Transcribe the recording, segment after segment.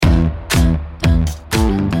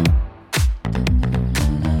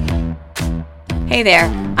Hey there,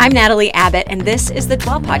 I'm Natalie Abbott, and this is the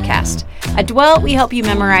Dwell Podcast. At Dwell, we help you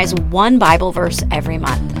memorize one Bible verse every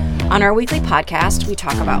month. On our weekly podcast, we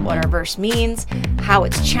talk about what our verse means, how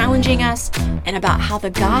it's challenging us, and about how the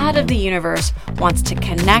God of the universe wants to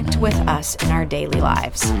connect with us in our daily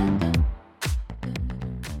lives.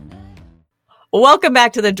 Welcome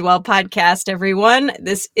back to the Dwell Podcast, everyone.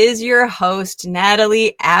 This is your host,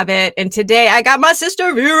 Natalie Abbott, and today I got my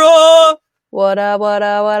sister, Vera. What up, what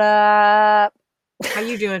up, what up? How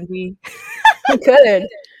you doing, V? I'm good.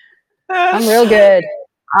 I'm real good.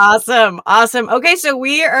 Awesome. Okay, so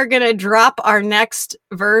we are going to drop our next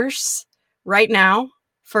verse right now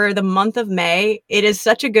for the month of May. It is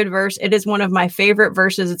such a good verse. It is one of my favorite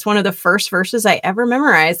verses. It's one of the first verses I ever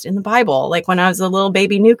memorized in the Bible, like when I was a little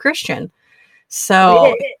baby new Christian.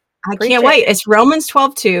 So I can't wait. It's Romans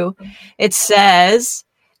 12:2. It says,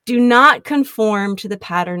 "Do not conform to the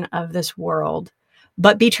pattern of this world,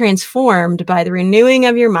 but be transformed by the renewing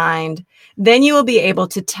of your mind. Then you will be able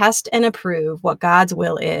to test and approve what God's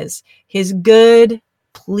will is, his good,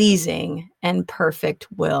 pleasing, and perfect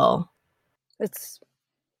will." It's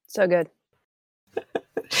so good.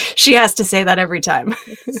 She has to say that every time.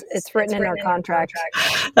 It's written in our contract.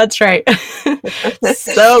 That's right.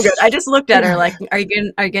 So good. I just looked at her like, are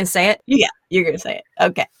you gonna say it? Yeah, you're gonna say it.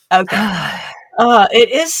 Okay. It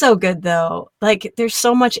is so good though. Like there's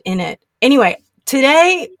so much in it. Anyway,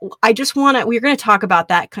 today we're going to talk about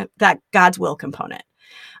that God's will component.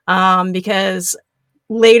 Because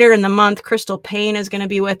later in the month, Crystal Payne is going to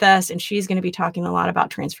be with us and she's going to be talking a lot about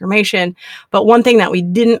transformation. But one thing that we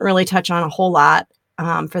didn't really touch on a whole lot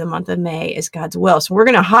for the month of May is God's will. So we're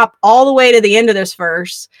going to hop all the way to the end of this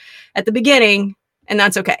verse at the beginning, and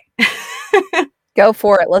that's okay. Go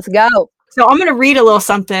for it. Let's go. So I'm going to read a little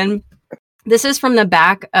something. This is from the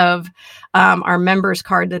back of our members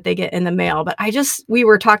card that they get in the mail. But we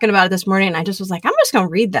were talking about it this morning and I just was like, I'm just going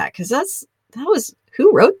to read that because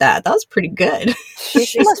who wrote that? That was pretty good.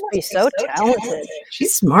 She must be so talented.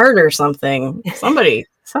 She's smart or something. Somebody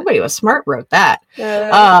was smart wrote that.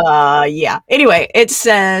 Yeah. Anyway, it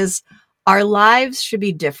says, our lives should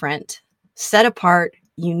be different, set apart,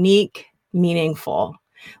 unique, meaningful.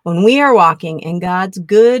 When we are walking in God's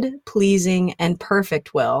good, pleasing, and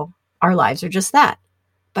perfect will, our lives are just that.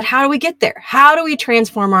 But how do we get there? How do we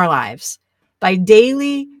transform our lives? By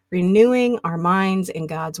daily renewing our minds in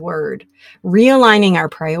God's word, realigning our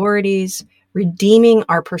priorities, redeeming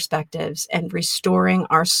our perspectives, and restoring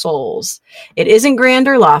our souls. It isn't grand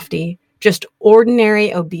or lofty, just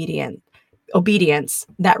ordinary obedience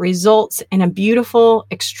that results in a beautiful,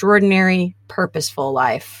 extraordinary, purposeful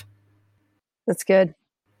life. That's good.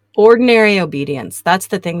 Ordinary obedience. That's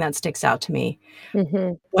the thing that sticks out to me.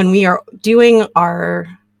 Mm-hmm. When we are doing our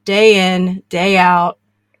day in, day out,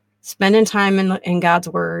 spending time in God's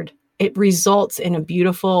word, it results in a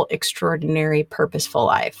beautiful, extraordinary, purposeful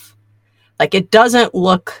life. Like it doesn't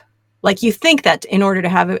look like you think that in order to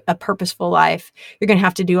have a purposeful life, you're going to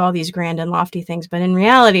have to do all these grand and lofty things. But in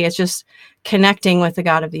reality, it's just connecting with the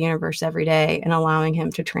God of the universe every day and allowing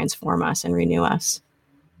him to transform us and renew us.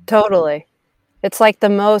 Totally. It's like the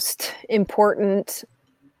most important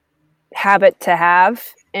habit to have,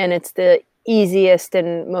 and it's the easiest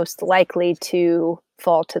and most likely to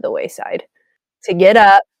fall to the wayside. To get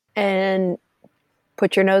up and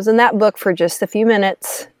put your nose in that book for just a few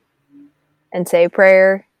minutes and say a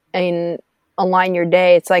prayer and align your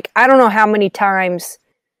day. It's like, I don't know how many times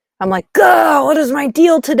I'm like, oh, what is my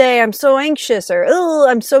deal today? I'm so anxious, or oh,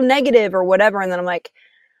 I'm so negative or whatever. And then I'm like,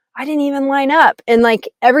 I didn't even line up. And like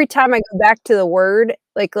every time I go back to the word,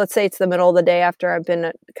 like let's say it's the middle of the day after I've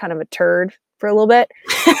been kind of a turd for a little bit,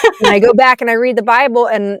 and I go back and I read the Bible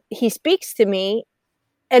and he speaks to me.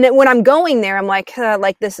 And when I'm going there, I'm like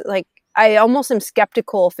this, like I almost am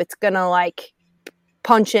skeptical if it's going to like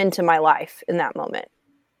punch into my life in that moment.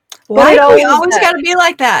 Why do we always got to be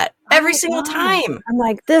like that every single time? I'm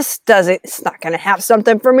like, it's not going to have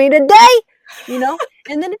something for me today, and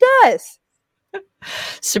then it does.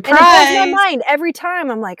 Surprise. And it blows my mind every time.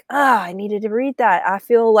 I'm like, I needed to read that. I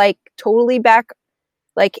feel like totally back,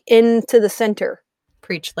 like into the center.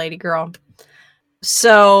 Preach, lady girl.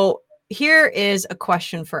 So here is a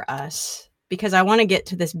question for us, because I want to get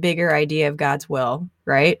to this bigger idea of God's will,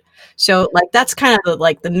 right? So like, that's kind of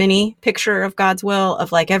the mini picture of God's will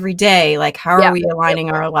of like every day, like how are we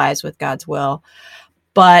aligning our lives with God's will?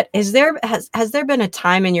 But has there been a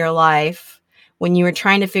time in your life when you were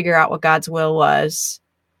trying to figure out what God's will was,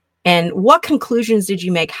 and what conclusions did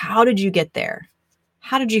you make? How did you get there?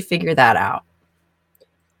 How did you figure that out?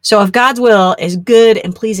 So if God's will is good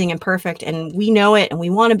and pleasing and perfect, and we know it and we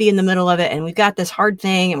want to be in the middle of it, and we've got this hard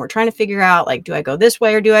thing and we're trying to figure out, like, do I go this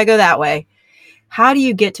way or do I go that way? how do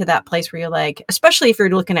you get to that place where you're like, especially if you're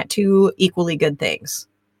looking at two equally good things,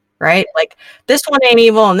 right? Like this one ain't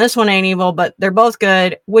evil and this one ain't evil, but they're both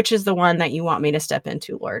good. Which is the one that you want me to step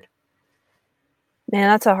into, Lord? Man,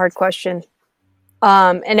 that's a hard question.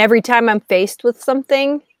 And every time I'm faced with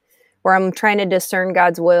something where I'm trying to discern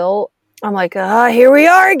God's will, I'm like, here we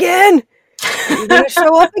are again. You're going to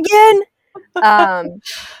show up again.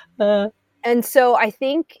 And so I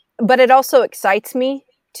think, but it also excites me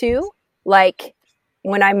too. Like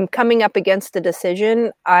when I'm coming up against a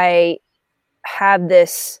decision, I have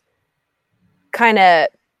this kind of,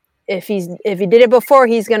 if he did it before,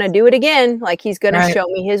 he's going to do it again. Like he's going to show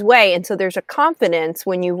me his way. And so there's a confidence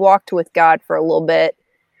when you walked with God for a little bit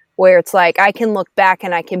where it's like, I can look back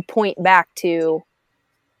and I can point back to,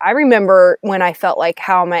 I remember when I felt like,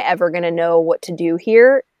 how am I ever going to know what to do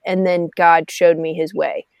here? And then God showed me his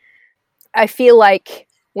way. I feel like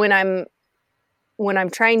when I'm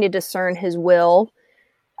trying to discern his will,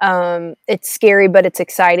 it's scary, but it's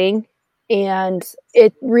exciting. And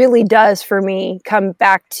it really does for me come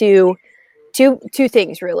back to two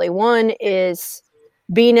things really. One is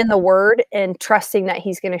being in the word and trusting that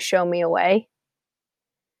he's going to show me a way.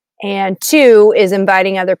 And two is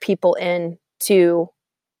inviting other people in to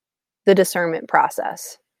the discernment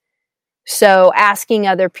process. So asking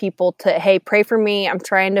other people to, hey, pray for me. I'm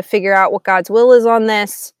trying to figure out what God's will is on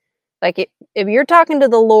this. Like if you're talking to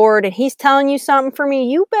the Lord and he's telling you something for me,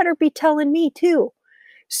 you better be telling me too.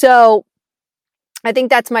 So I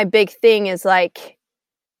think that's my big thing is like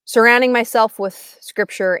surrounding myself with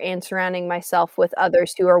scripture and surrounding myself with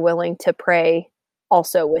others who are willing to pray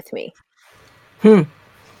also with me.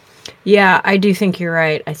 Yeah, I do think you're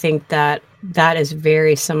right. I think that is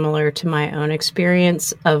very similar to my own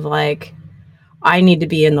experience of like, I need to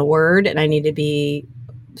be in the word and I need to be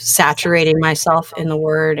saturating myself in the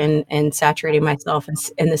word and saturating myself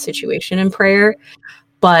in the situation in prayer,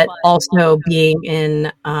 but also being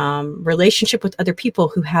in relationship with other people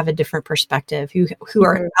who have a different perspective, who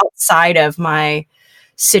are outside of my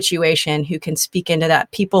situation, who can speak into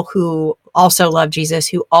that, people who also love Jesus,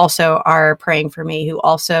 who also are praying for me, who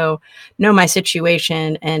also know my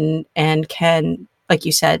situation and can, like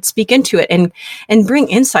you said, speak into it and bring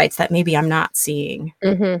insights that maybe I'm not seeing.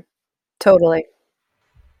 Mm-hmm. Totally.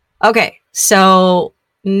 Okay. So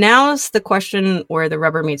now's the question where the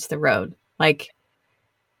rubber meets the road. Like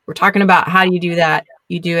we're talking about how do you do that?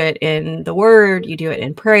 You do it in the word, you do it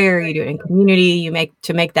in prayer, you do it in community, you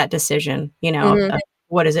make that decision,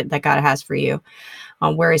 what is it that God has for you?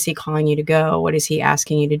 Where is he calling you to go? What is he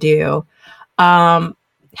asking you to do?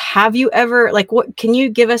 Have you ever, like, what, can you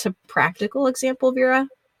give us a practical example, Vera?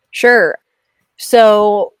 Sure.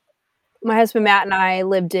 So my husband, Matt, and I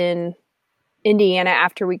lived in Indiana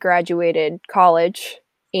after we graduated college,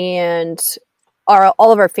 and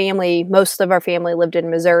all of our family, most of our family lived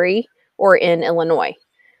in Missouri or in Illinois.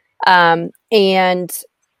 And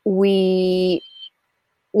once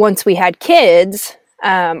we had kids,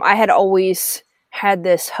 I had always had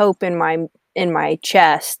this hope in my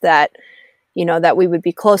chest that, that we would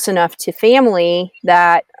be close enough to family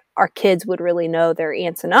that our kids would really know their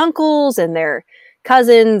aunts and uncles and their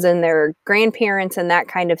cousins and their grandparents and that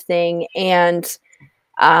kind of thing. And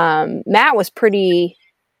Matt was pretty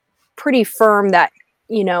firm that,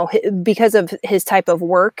 because of his type of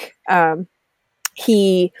work,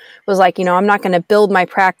 he was like, I'm not going to build my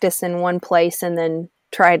practice in one place and then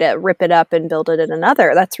try to rip it up and build it in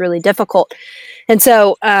another. That's really difficult. And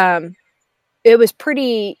so it was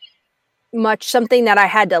pretty much something that I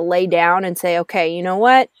had to lay down and say, okay, you know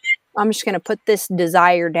what? I'm just going to put this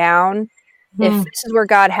desire down. If this is where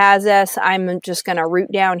God has us, I'm just going to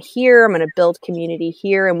root down here. I'm going to build community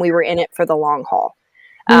here. And we were in it for the long haul.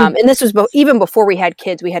 And this was even before we had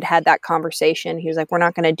kids, we had that conversation. He was like, we're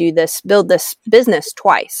not going to build this business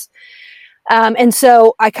twice. And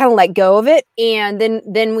so I kind of let go of it. And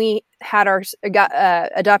then we had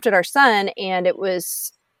adopted our son, and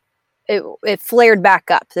it flared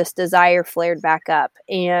back up. This desire flared back up.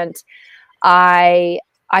 And I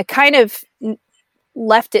kind of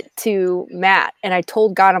left it to Matt, and I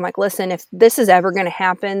told God, I'm like, listen, if this is ever going to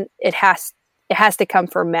happen, it has to come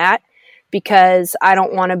from Matt, because I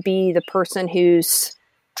don't want to be the person who's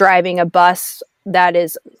driving a bus that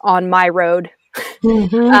is on my road.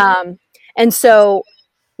 And so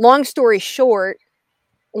long story short,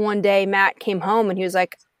 one day Matt came home and he was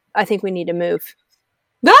like, I think we need to move.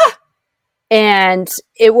 And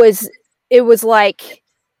it was like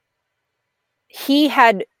he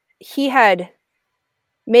had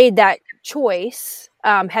made that choice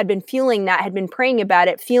had been feeling that, had been praying about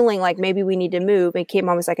it, feeling like maybe we need to move. And Kate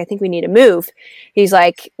Mom was like, I think we need to move. He's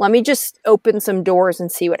like, let me just open some doors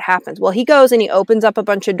and see what happens. Well, he goes and he opens up a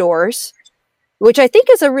bunch of doors, which I think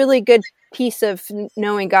is a really good piece of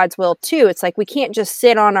knowing God's will too. It's like, we can't just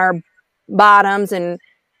sit on our bottoms and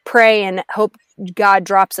pray and hope God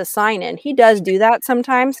drops a sign in. He does do that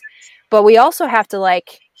sometimes, but we also have to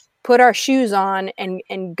like put our shoes on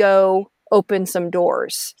and go open some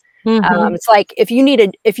doors. Mm-hmm. It's like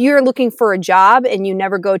if you're looking for a job and you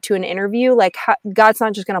never go to an interview, like God's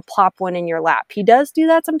not just going to plop one in your lap. He does do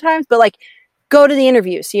that sometimes, but like go to the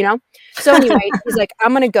interviews, you know? So anyway, he's like,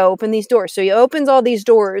 I'm going to go open these doors. So he opens all these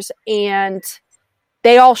doors and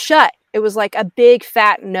they all shut. It was like a big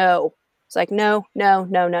fat no. It's like, no.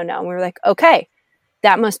 And we were like, okay,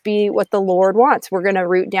 that must be what the Lord wants. We're going to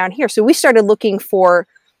root down here. So we started looking for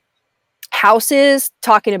houses,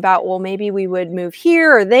 talking about, well, maybe we would move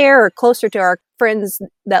here or there or closer to our friends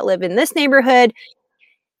that live in this neighborhood.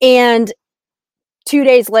 And 2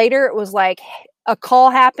 days later, it was like a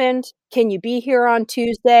call happened. Can you be here on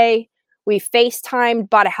Tuesday? We FaceTimed,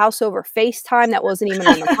 bought a house over FaceTime that wasn't even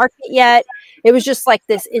on the market yet. It was just like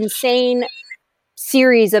this insane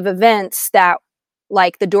series of events that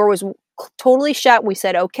like the door was totally shut. We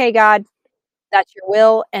said, okay, God, that's your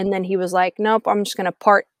will. And then he was like, nope, I'm just going to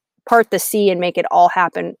part the sea and make it all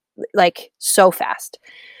happen like so fast.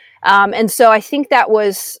 And so I think that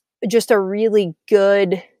was just a really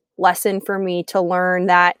good lesson for me to learn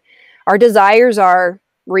that our desires are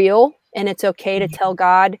real and it's okay to tell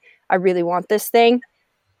God, I really want this thing.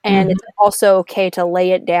 And it's also okay to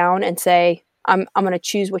lay it down and say, I'm going to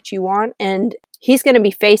choose what you want. And he's going to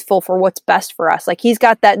be faithful for what's best for us. Like he's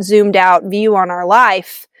got that zoomed out view on our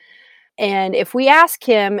life. And if we ask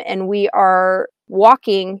him and we are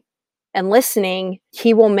walking and listening,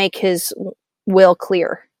 he will make his will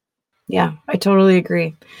clear. Yeah, I totally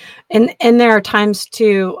agree. And there are times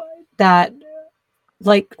too that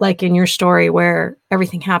like in your story where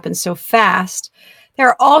everything happens so fast. There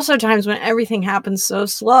are also times when everything happens so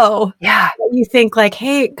slow. Yeah. You think like,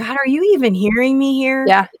 hey, God, are you even hearing me here?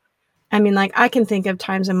 Yeah. I mean, like I can think of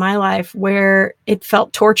times in my life where it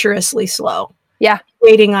felt torturously slow. Yeah.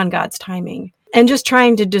 Waiting on God's timing. And just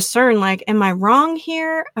trying to discern, like, am I wrong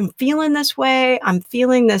here? I'm feeling this way. I'm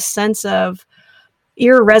feeling this sense of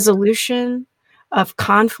irresolution, of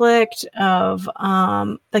conflict, of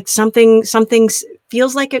like something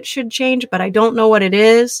feels like it should change, but I don't know what it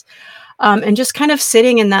is. And just kind of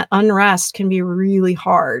sitting in that unrest can be really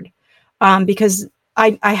hard because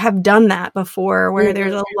I have done that before where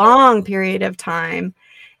there's a long period of time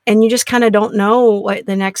and you just kind of don't know what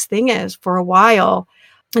the next thing is for a while.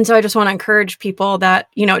 And so I just want to encourage people that,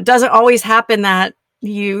 you know, it doesn't always happen that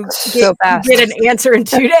you get an answer in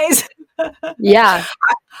 2 days. Yeah.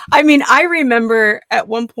 I mean, I remember at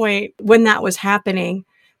one point when that was happening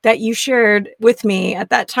that you shared with me at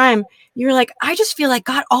that time, you were like, I just feel like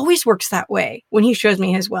God always works that way when he shows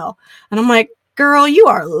me his will. And I'm like, girl, you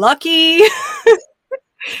are lucky.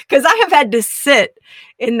 Because I have had to sit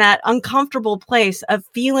in that uncomfortable place of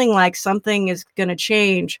feeling like something is going to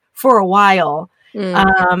change for a while.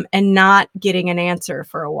 And not getting an answer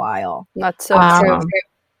for a while. That's so true.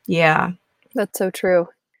 Yeah. That's so true.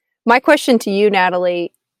 My question to you,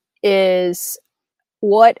 Natalie, is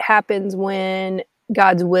what happens when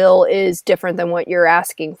God's will is different than what you're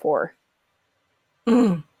asking for?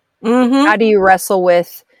 How do you wrestle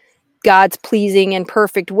with God's pleasing and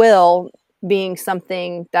perfect will being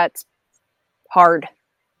something that's hard?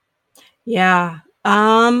 Yeah.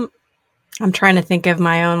 I'm trying to think of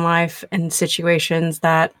my own life and situations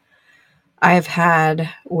that I've had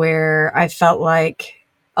where I felt like,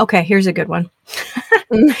 okay, here's a good one.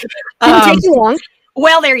 Didn't take too long.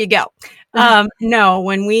 Well, there you go. No,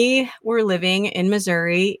 when we were living in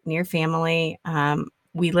Missouri near family,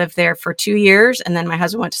 we lived there for 2 years and then my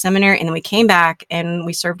husband went to seminary and then we came back and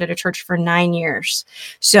we served at a church for 9 years.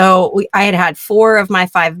 So I had 4 of my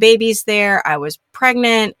 5 babies there. I was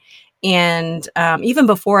pregnant. And even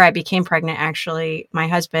before I became pregnant, actually, my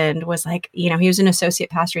husband was like, you know, he was an associate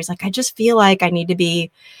pastor. He's like, I just feel like I need to be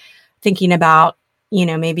thinking about, you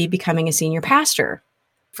know, maybe becoming a senior pastor.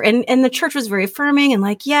 And the church was very affirming and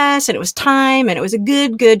like, yes, and it was time and it was a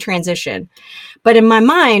good transition. But in my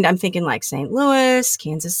mind, I'm thinking like St. Louis,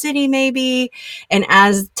 Kansas City, maybe. And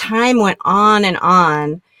as time went on and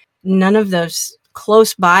on, none of those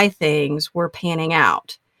close by things were panning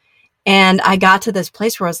out. And I got to this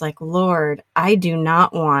place where I was like, Lord, I do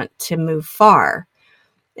not want to move far.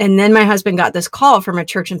 And then my husband got this call from a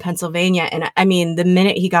church in Pennsylvania. And I mean, the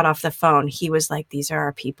minute he got off the phone, he was like, these are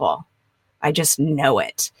our people. I just know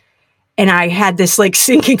it. And I had this like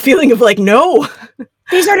sinking feeling of like, no,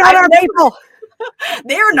 These are not our people.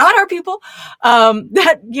 They are not our people.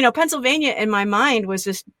 Pennsylvania in my mind was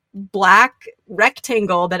this black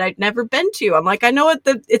rectangle that I'd never been to. I'm like, I know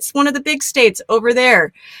it's one of the big states over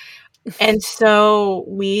there. And so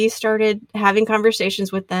we started having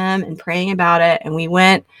conversations with them and praying about it. And we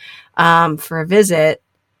went for a visit,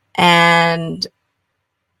 and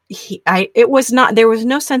there was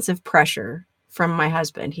no sense of pressure from my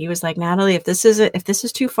husband. He was like, Natalie, if this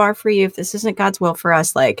is too far for you, if this isn't God's will for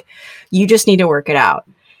us, like, you just need to work it out.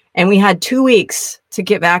 And we had 2 weeks to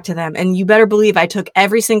get back to them. And you better believe I took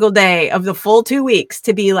every single day of the full 2 weeks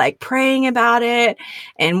to be like praying about it.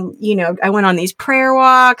 And, I went on these prayer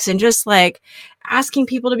walks and just like asking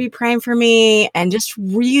people to be praying for me and just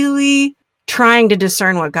really trying to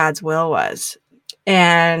discern what God's will was.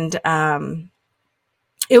 And,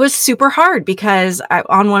 it was super hard because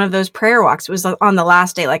on one of those prayer walks, it was on the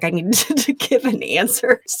last day, like I needed to give an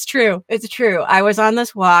answer. It's true. I was on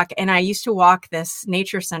this walk, and I used to walk this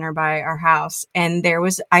nature center by our house. And I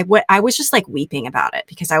was just like weeping about it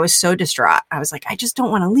because I was so distraught. I was like, I just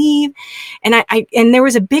don't want to leave. And there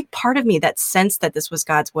was a big part of me that sensed that this was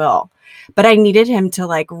God's will, but I needed him to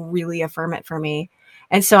like really affirm it for me.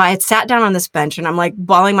 And so I had sat down on this bench, and I'm like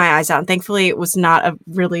bawling my eyes out. And thankfully it was not a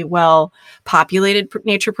really well populated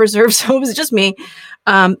nature preserve. So it was just me.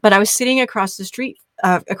 But I was sitting across the street,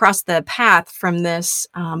 across the path from this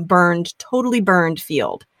totally burned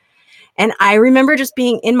field. And I remember just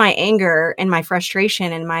being in my anger and my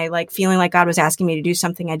frustration and my like feeling like God was asking me to do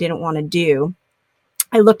something I didn't want to do.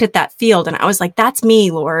 I looked at that field and I was like, that's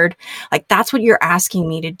me, Lord. Like, that's what you're asking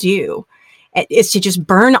me to do. Is to just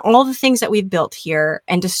burn all the things that we've built here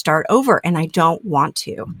and to start over. And I don't want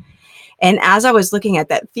to. And as I was looking at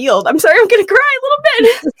that field, I'm sorry, I'm going to cry a little bit.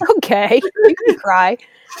 It's okay. You can cry.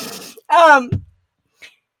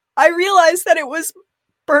 I realized that it was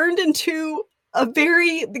burned into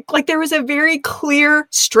there was a very clear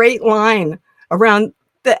straight line around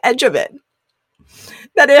the edge of it,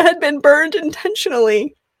 that it had been burned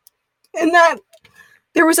intentionally, and that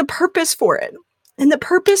there was a purpose for it. And the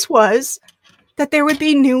purpose was that there would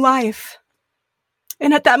be new life.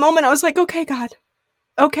 And at that moment, I was like, okay, God,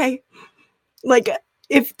 okay. Like,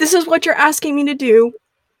 if this is what you're asking me to do,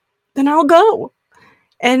 then I'll go.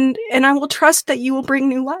 And I will trust that you will bring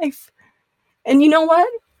new life. And you know what?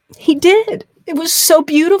 He did. It was so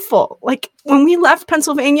beautiful. Like, when we left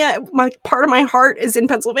Pennsylvania, part of my heart is in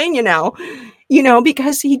Pennsylvania now,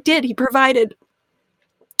 because he did. He provided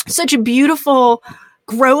such a beautiful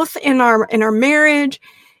growth in our marriage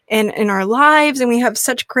and in our lives. And we have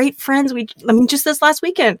such great friends. Just this last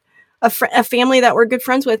weekend, a family that we're good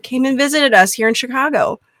friends with came and visited us here in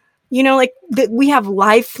Chicago. We have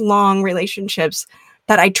lifelong relationships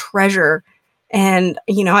that I treasure. And,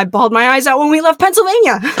 I bawled my eyes out when we left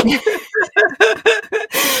Pennsylvania.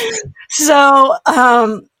 So,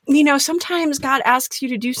 sometimes God asks you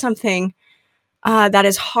to do something that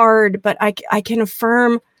is hard, but I can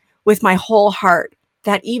affirm with my whole heart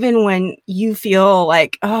that even when you feel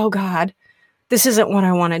like, oh God, this isn't what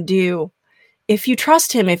I want to do, if you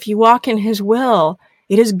trust him, if you walk in his will,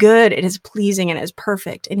 it is good, it is pleasing, and it is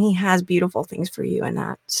perfect. And he has beautiful things for you in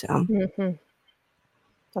that. So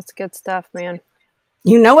That's good stuff, man.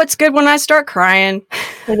 It's good when I start crying.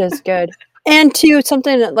 It is good. And too,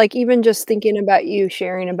 something that, like, even just thinking about you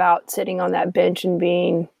sharing about sitting on that bench and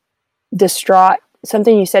being distraught,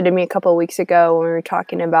 something you said to me a couple of weeks ago when we were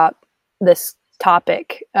talking about this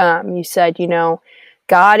topic. You said,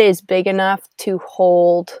 God is big enough to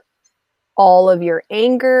hold all of your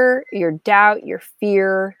anger, your doubt, your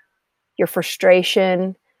fear, your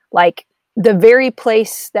frustration, like the very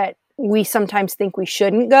place that we sometimes think we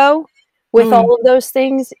shouldn't go with all of those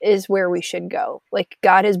things is where we should go. Like,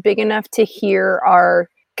 God is big enough to hear our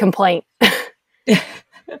complaint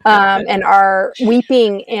and our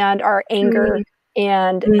weeping and our anger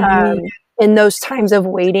and in those times of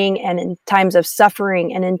waiting and in times of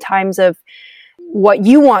suffering and in times of what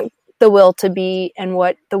you want the will to be and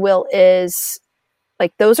what the will is.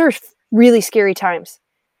 Like, those are really scary times.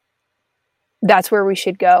 That's where we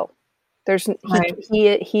should go.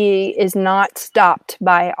 He is not stopped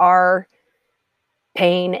by our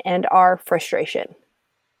pain and our frustration.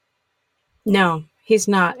 No, he's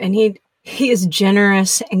not. And he is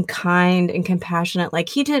generous and kind and compassionate. Like,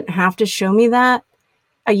 he didn't have to show me that.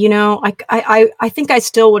 I think I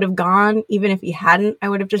still would have gone, even if he hadn't. I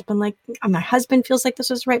would have just been like, my husband feels like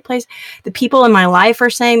this is the right place. The people in my life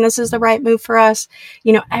are saying this is the right move for us.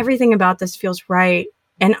 Everything about this feels right.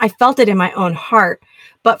 And I felt it in my own heart.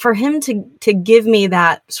 But for him to give me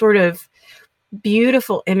that sort of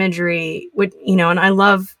beautiful imagery and I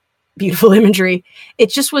love beautiful imagery. It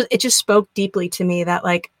just spoke deeply to me that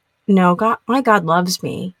like, no, my God loves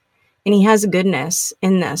me and he has goodness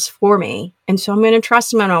in this for me. And so I'm going to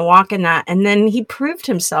trust him and I'll walk in that. And then he proved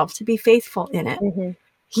himself to be faithful in it. Mm-hmm.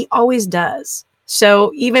 He always does.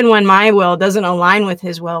 So even when my will doesn't align with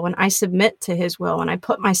his will, when I submit to his will, when I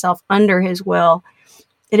put myself under his will,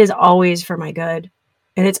 it is always for my good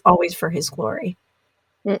and it's always for his glory.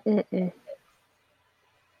 Mm-mm-mm.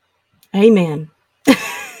 Amen.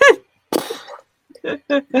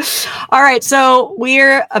 All right. So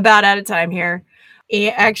we're about out of time here.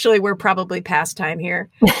 Actually, we're probably past time here.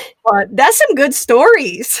 But that's some good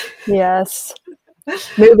stories. Yes.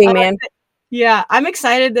 Moving, man. Yeah, I'm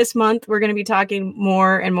excited this month. We're going to be talking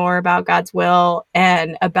more and more about God's will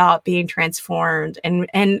and about being transformed and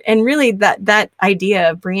really that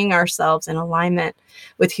idea of bringing ourselves in alignment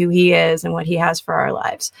with who he is and what he has for our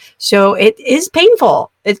lives. So it is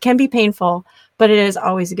painful. It can be painful, but it is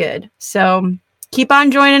always good. So keep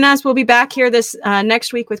on joining us. We'll be back here this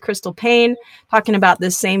next week with Crystal Payne talking about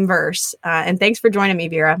this same verse. And thanks for joining me,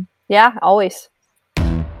 Vera. Yeah, always.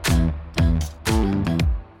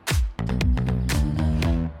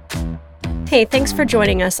 Hey, thanks for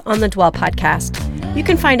joining us on the Dwell Podcast. You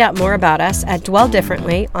can find out more about us at Dwell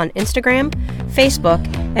Differently on Instagram, Facebook,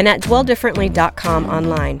 and at dwelldifferently.com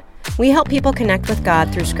online. We help people connect with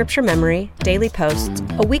God through scripture memory, daily posts,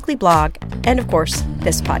 a weekly blog, and of course,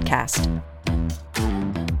 this podcast.